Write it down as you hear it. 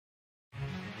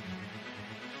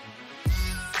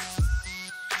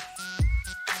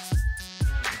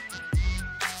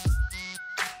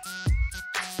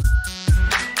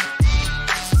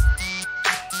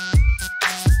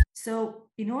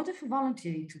in order for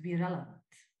volunteering to be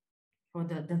relevant for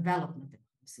the development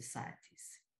of societies,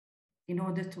 in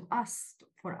order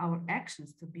for our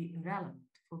actions to be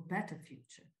relevant for better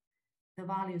future, the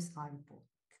values are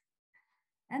important.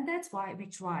 And that's why we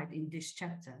tried in this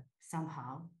chapter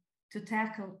somehow to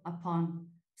tackle upon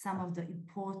some of the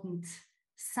important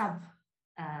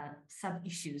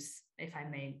sub-issues, if I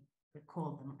may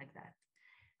call them like that,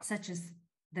 such as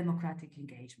democratic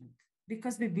engagement,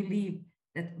 because we believe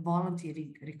that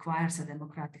volunteering requires a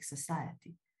democratic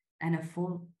society and a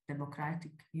full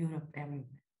democratic Europe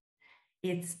everywhere.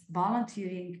 It's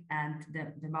volunteering and the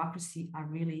democracy are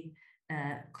really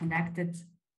connected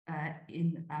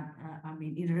in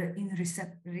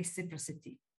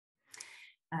reciprocity.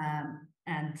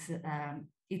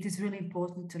 It is really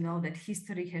important to know that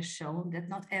history has shown that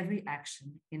not every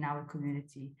action in our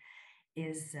community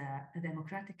is a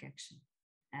democratic action.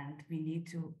 And we need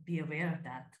to be aware of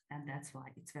that. And that's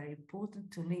why it's very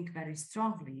important to link very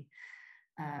strongly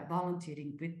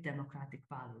volunteering with democratic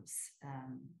values.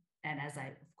 And as I,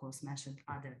 of course, mentioned,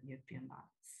 other European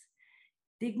values.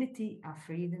 Dignity and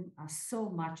freedom are so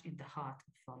much in the heart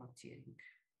of volunteering.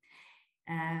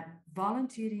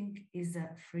 Volunteering is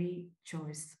a free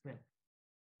choice will.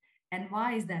 And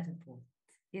why is that important?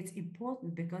 It's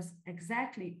important because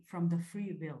exactly from the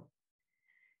free will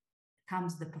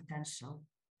comes the potential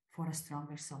for a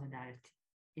stronger solidarity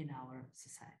in our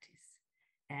societies,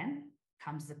 and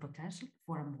comes the potential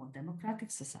for a more democratic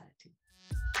society.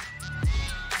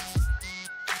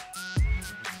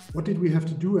 What did we have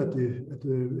to do at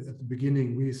the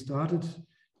beginning? We started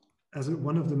as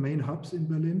one of the main hubs in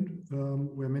Berlin,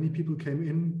 where many people came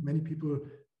in. Many people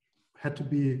had to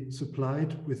be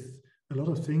supplied with a lot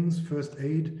of things: first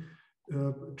aid,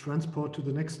 transport to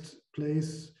the next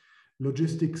place,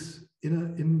 logistics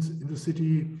in the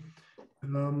city,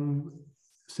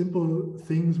 simple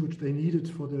things which they needed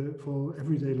for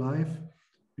everyday life,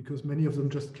 because many of them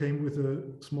just came with a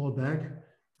small bag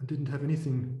and didn't have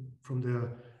anything from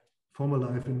their former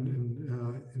life in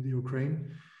the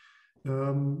Ukraine.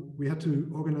 We had to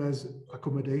organize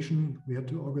accommodation, we had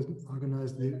to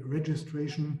organize the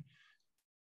registration,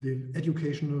 the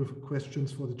educational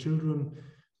questions for the children,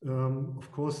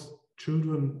 of course,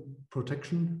 children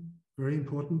protection, very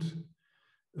important.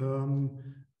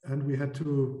 And we had to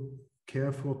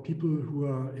care for people who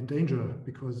are in danger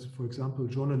because, for example,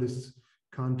 journalists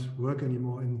can't work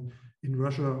anymore in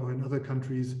Russia or in other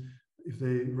countries if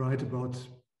they write about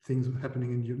things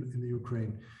happening in the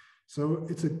Ukraine. So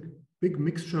it's a big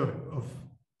mixture of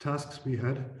tasks we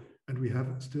had and we have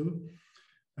still.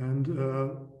 And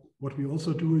what we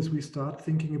also do is we start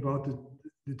thinking about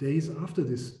the days after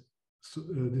these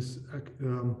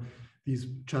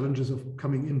challenges of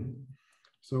coming in.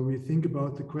 So we think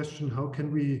about the question, how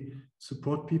can we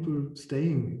support people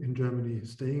staying in Germany,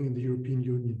 staying in the European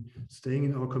Union, staying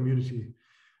in our community,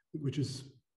 which is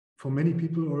for many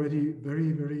people already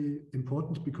very, very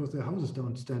important because their houses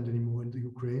don't stand anymore in the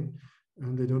Ukraine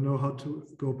and they don't know how to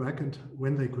go back and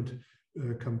when they could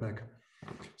come back.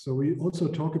 So we also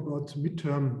talk about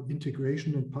midterm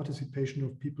integration and participation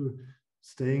of people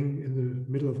staying in the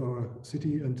middle of our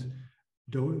city and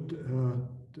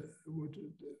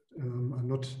are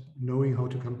not knowing how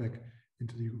to come back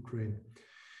into the Ukraine.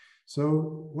 So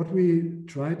what we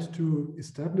tried to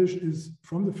establish is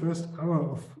from the first hour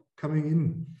of coming in,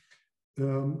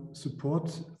 support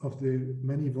of the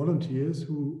many volunteers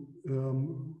who,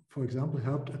 for example,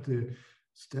 helped at the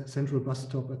central bus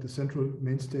stop, at the central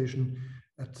main station,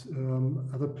 at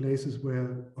other places where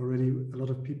already a lot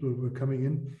of people were coming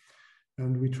in.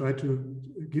 And we tried to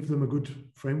give them a good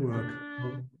framework.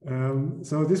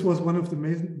 So this was one of the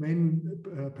main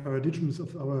paradigms of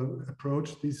our approach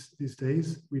these days.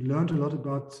 We learned a lot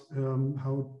about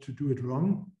how to do it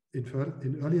wrong in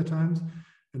earlier times.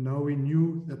 And now we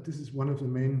knew that this is one of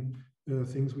the main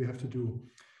things we have to do.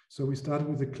 So we started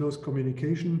with a close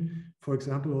communication, for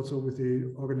example, also with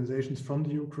the organizations from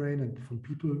the Ukraine and from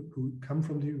people who come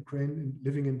from the Ukraine and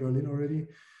living in Berlin already,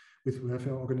 with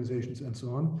welfare organizations and so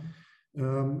on.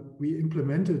 We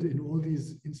implemented in all these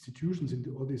institutions, in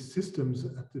all these systems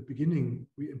at the beginning,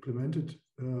 we implemented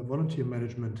volunteer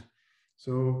management.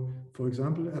 So, for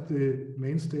example, at the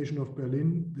main station of Berlin,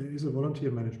 there is a volunteer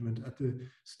management. At the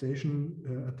station,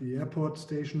 at the airport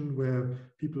station where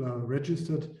people are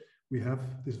registered, we have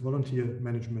this volunteer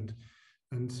management.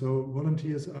 And so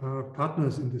volunteers are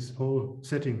partners in this whole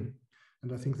setting.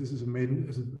 And I think this is a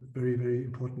very, very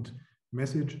important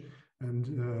message. And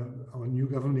our new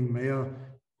governing mayor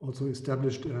also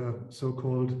established a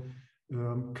so-called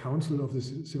Council of the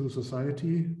Civil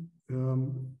Society,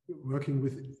 working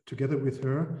together with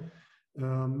her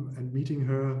and meeting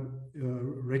her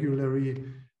regularly,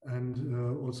 and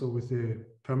also with the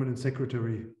permanent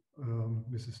secretary,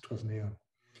 Mrs. Trosnea.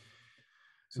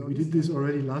 So we did this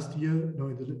already last year,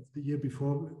 no, the year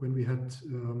before, when we had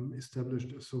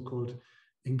established a so-called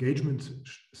engagement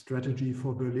strategy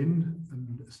for Berlin,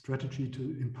 and a strategy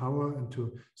to empower and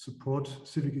to support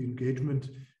civic engagement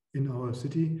in our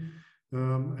city.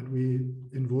 And we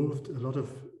involved a lot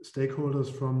of stakeholders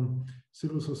from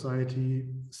civil society,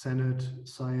 Senate,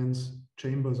 science,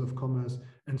 chambers of commerce,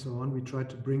 and so on. We tried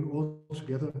to bring all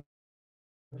together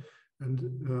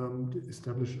and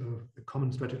establish a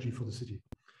common strategy for the city.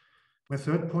 My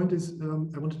third point is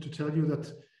I wanted to tell you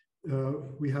that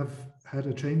we have had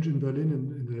a change in Berlin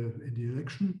in the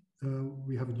election.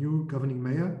 We have a new governing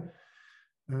mayor,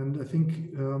 and I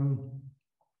think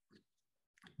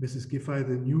Mrs. Giffey,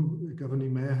 the new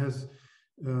governing mayor, has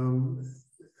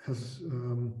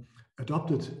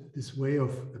adopted this way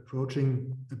of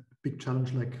approaching a big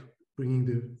challenge like bringing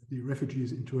the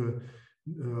refugees into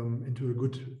a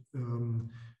good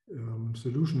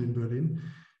solution in Berlin.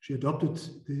 She adopted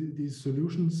these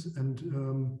solutions and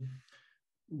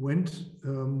went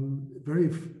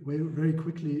very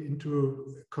quickly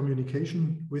into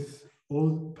communication with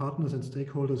all partners and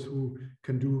stakeholders who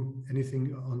can do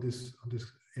anything on this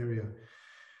area.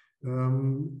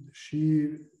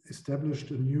 She established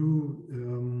a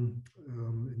new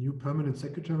permanent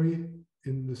secretary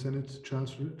in the Senate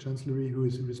Chancellery, who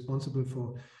is responsible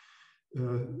for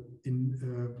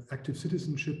active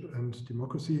citizenship and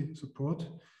democracy support.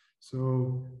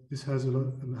 So this has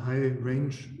a high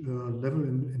range level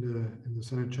in the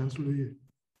Senate Chancellery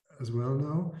as well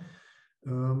now.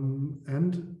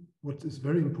 And what is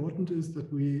very important is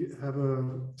that we have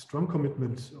a strong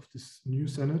commitment of this new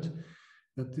Senate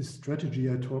that this strategy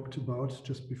I talked about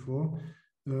just before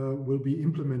will be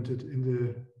implemented in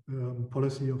the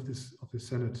policy of this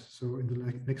Senate. So in the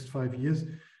next 5 years,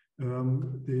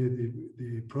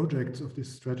 the projects of this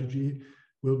strategy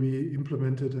will be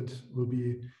implemented and will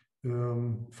be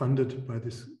funded by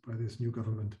this new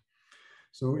government.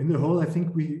 So in the whole, I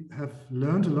think we have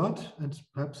learned a lot, and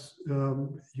perhaps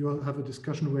you will have a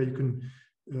discussion where you can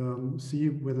see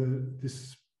whether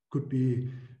this could be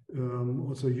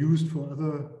also used for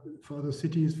other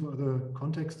cities, for other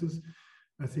contexts.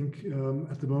 I think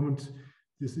at the moment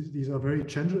these are very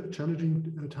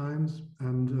challenging times,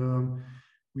 and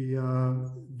we are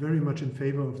very much in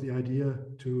favor of the idea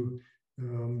to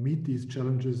meet these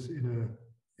challenges in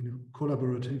a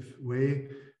collaborative way,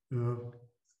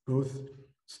 both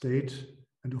state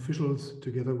and officials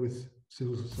together with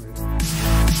civil society.